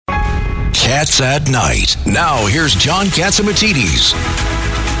Cats at Night. Now, here's John Catsimatidis.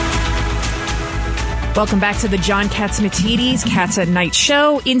 Welcome back to the John Catsimatidis Cats at Night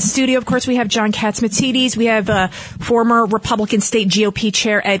show. In studio, of course, we have John Catsimatidis. We have former Republican State GOP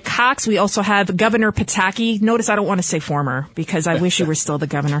Chair Ed Cox. We also have Governor Pataki. Notice I don't want to say former because I wish you were still the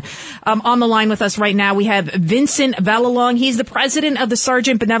governor. On the line with us right now, we have Vincent Vallelong. He's the president of the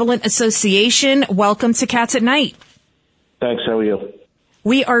Sergeant Benevolent Association. Welcome to Cats at Night. Thanks. How are you?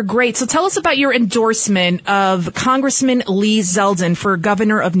 We are great. So tell us about your endorsement of Congressman Lee Zeldin for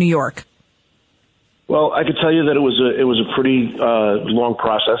governor of New York. Well, I could tell you that it was a pretty long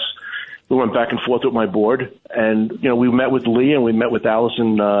process. We went back and forth with my board, and we met with Lee and we met with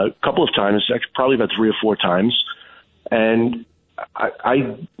Allison a couple of times, actually probably about 3 or 4 times. And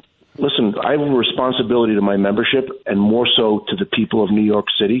I listen. I have a responsibility to my membership, and more so to the people of New York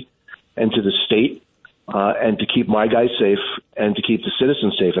City and to the state, and to keep my guys safe and to keep the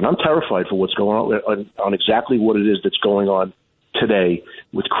citizens safe. And I'm terrified for what's going on exactly what it is that's going on today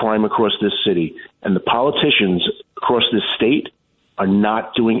with crime across this city. And the politicians across this state are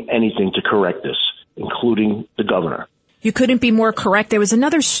not doing anything to correct this, including the governor. You couldn't be more correct. There was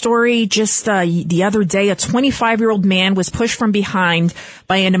another story just the other day. A 25-year-old man was pushed from behind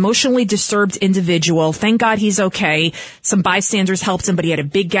by an emotionally disturbed individual. Thank God he's okay. Some bystanders helped him, but he had a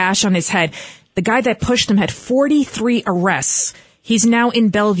big gash on his head. The guy that pushed him had 43 arrests. He's now in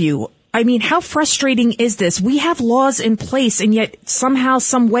Bellevue. I mean, how frustrating is this? We have laws in place, and yet somehow,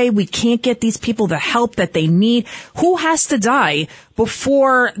 some way, we can't get these people the help that they need. Who has to die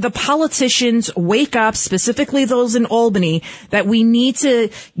before the politicians wake up, specifically those in Albany, that we need to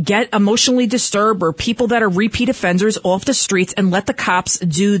get emotionally disturbed or people that are repeat offenders off the streets and let the cops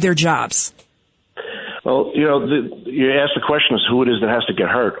do their jobs? Well, you asked the question is who it is that has to get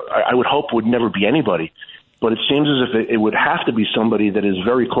hurt. I would hope it would never be anybody. But it seems as if it would have to be somebody that is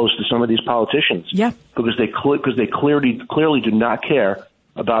very close to some of these politicians. Yeah. Because they clearly do not care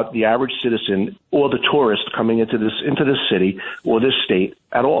about the average citizen or the tourist coming into this city or this state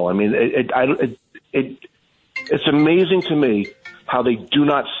at all. I mean, it's amazing to me how they do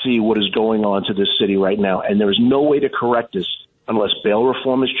not see what is going on to this city right now. And there is no way to correct this unless bail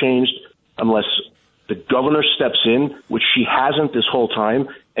reform is changed, unless the governor steps in, which she hasn't this whole time,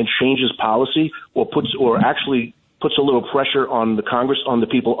 and changes policy, or actually puts a little pressure on the Congress, on the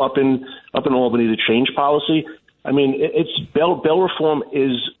people up in Albany to change policy. I mean, it's bail reform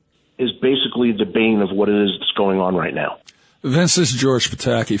is basically the bane of what it is that's going on right now. Vince, this is George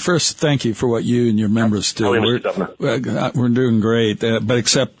Pataki. First, thank you for what you and your members do. We're doing great, but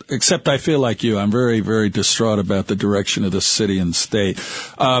except I feel like you. I'm very, very distraught about the direction of the city and state.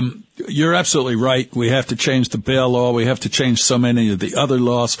 You're absolutely right. We have to change the bail law. We have to change so many of the other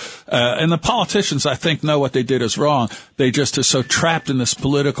laws. And the politicians, I think, know what they did is wrong. They just are so trapped in this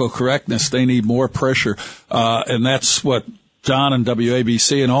political correctness. They need more pressure. And that's what John and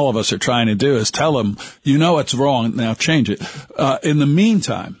WABC and all of us are trying to do, is tell them, it's wrong, now change it. In the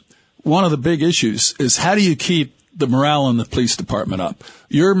meantime, one of the big issues is how do you keep the morale in the police department up?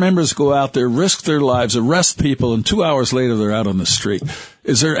 Your members go out there, risk their lives, arrest people, and 2 hours later they're out on the street.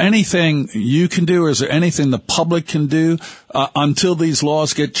 Is there anything you can do, or is there anything the public can do until these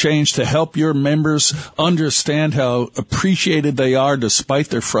laws get changed to help your members understand how appreciated they are despite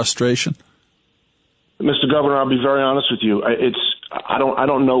their frustration? Mr. Governor, I'll be very honest with you. I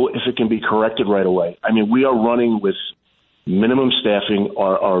don't know if it can be corrected right away. I mean, we are running with minimum staffing.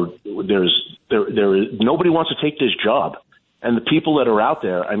 Nobody wants to take this job, and the people that are out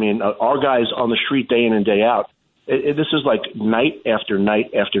there. I mean, our guys on the street day in and day out. This is like night after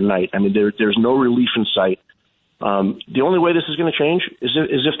night after night. I mean, there's no relief in sight. The only way this is going to change is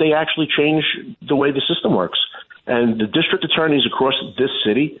if they actually change the way the system works. And the district attorneys across this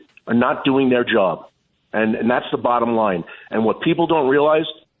city are not doing their job. And that's the bottom line. And what people don't realize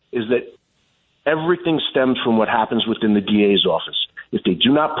is that everything stems from what happens within the DA's office. If they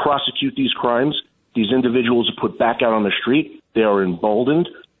do not prosecute these crimes, these individuals are put back out on the street. They are emboldened.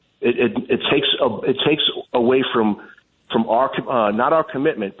 It takes away from our not our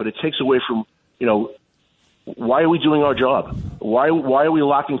commitment, but it takes away from why are we doing our job? Why are we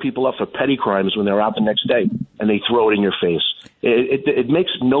locking people up for petty crimes when they're out the next day and they throw it in your face? It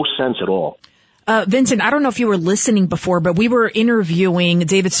makes no sense at all. Vincent, I don't know if you were listening before, but we were interviewing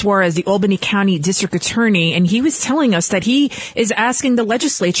David Suarez, the Albany County District Attorney, and he was telling us that he is asking the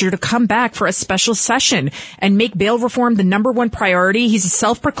legislature to come back for a special session and make bail reform the number one priority. He's a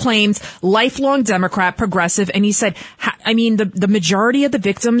self-proclaimed lifelong Democrat, progressive, and he said, the majority of the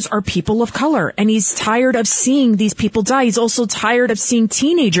victims are people of color, and he's tired of seeing these people die. He's also tired of seeing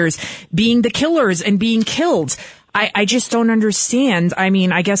teenagers being the killers and being killed. I just don't understand. I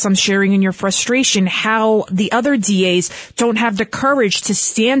mean, I guess I'm sharing in your frustration how the other DAs don't have the courage to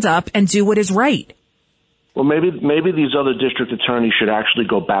stand up and do what is right. Well, maybe these other district attorneys should actually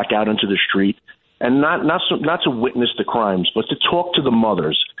go back out into the street and not to witness the crimes, but to talk to the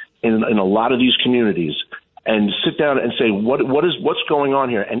mothers in a lot of these communities and sit down and say what's going on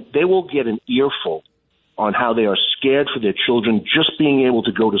here, and they will get an earful on how they are scared for their children just being able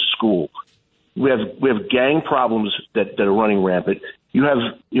to go to school. We have gang problems that are running rampant. You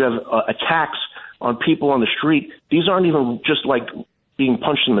have attacks on people on the street. These aren't even just like being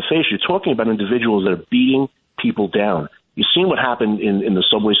punched in the face. You're talking about individuals that are beating people down. You've seen what happened in the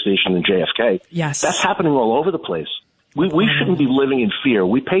subway station in JFK. Yes. That's happening all over the place. We shouldn't be living in fear.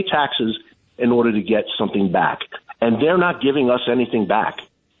 We pay taxes in order to get something back, and they're not giving us anything back.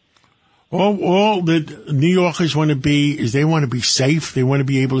 All the New Yorkers want to be is they want to be safe. They want to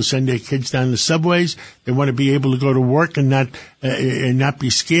be able to send their kids down the subways. They want to be able to go to work and not be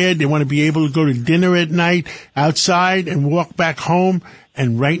scared. They want to be able to go to dinner at night outside and walk back home.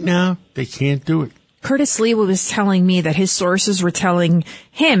 And right now, they can't do it. Curtis Lee was telling me that his sources were telling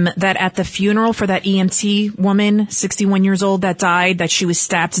him that at the funeral for that EMT woman, 61 years old, that died, that she was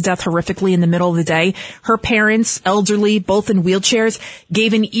stabbed to death horrifically in the middle of the day, her parents, elderly, both in wheelchairs,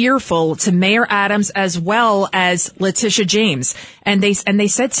 gave an earful to Mayor Adams as well as Letitia James. And they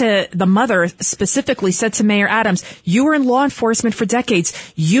said to the mother, specifically said to Mayor Adams, you were in law enforcement for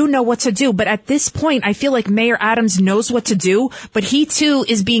decades. You know what to do. But at this point, I feel like Mayor Adams knows what to do, but he too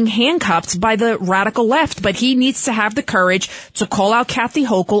is being handcuffed by the radical left, but he needs to have the courage to call out Kathy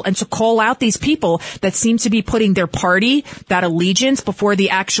Hochul and to call out these people that seem to be putting their party, that allegiance, before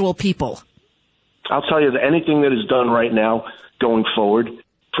the actual people. I'll tell you that anything that is done right now going forward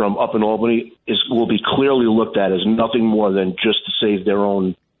from up in Albany will be clearly looked at as nothing more than just to save their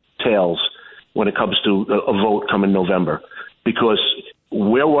own tails when it comes to a vote coming November. Because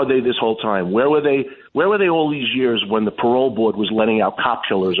where were they this whole time? Where were they all these years when the parole board was letting out cop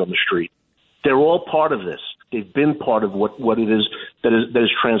killers on the street? They're all part of this. They've been part of what it is that has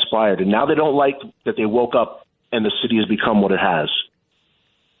transpired. And now they don't like that they woke up and the city has become what it has.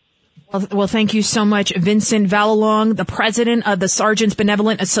 Well, thank you so much, Vincent Vallelong, the president of the Sergeants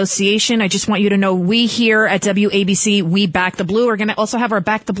Benevolent Association. I just want you to know we here at WABC, we back the blue. We're going to also have our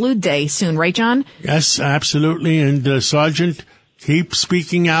Back the Blue Day soon, right, John? Yes, absolutely. And Sergeant, keep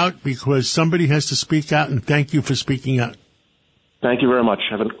speaking out because somebody has to speak out, and thank you for speaking out. Thank you very much.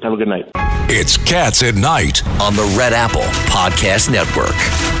 Have a good night. It's Cats at Night on the Red Apple Podcast Network.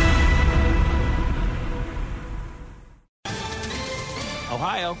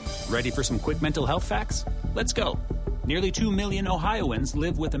 Ohio, ready for some quick mental health facts? Let's go. Nearly 2 million Ohioans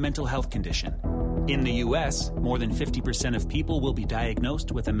live with a mental health condition. In the U.S., more than 50% of people will be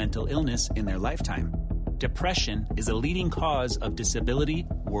diagnosed with a mental illness in their lifetime. Depression is a leading cause of disability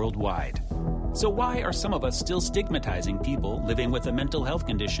worldwide. So why are some of us still stigmatizing people living with a mental health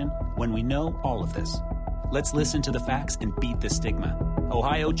condition when we know all of this? Let's listen to the facts and beat the stigma.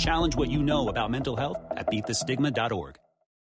 Ohio, challenge what you know about mental health at beatthestigma.org.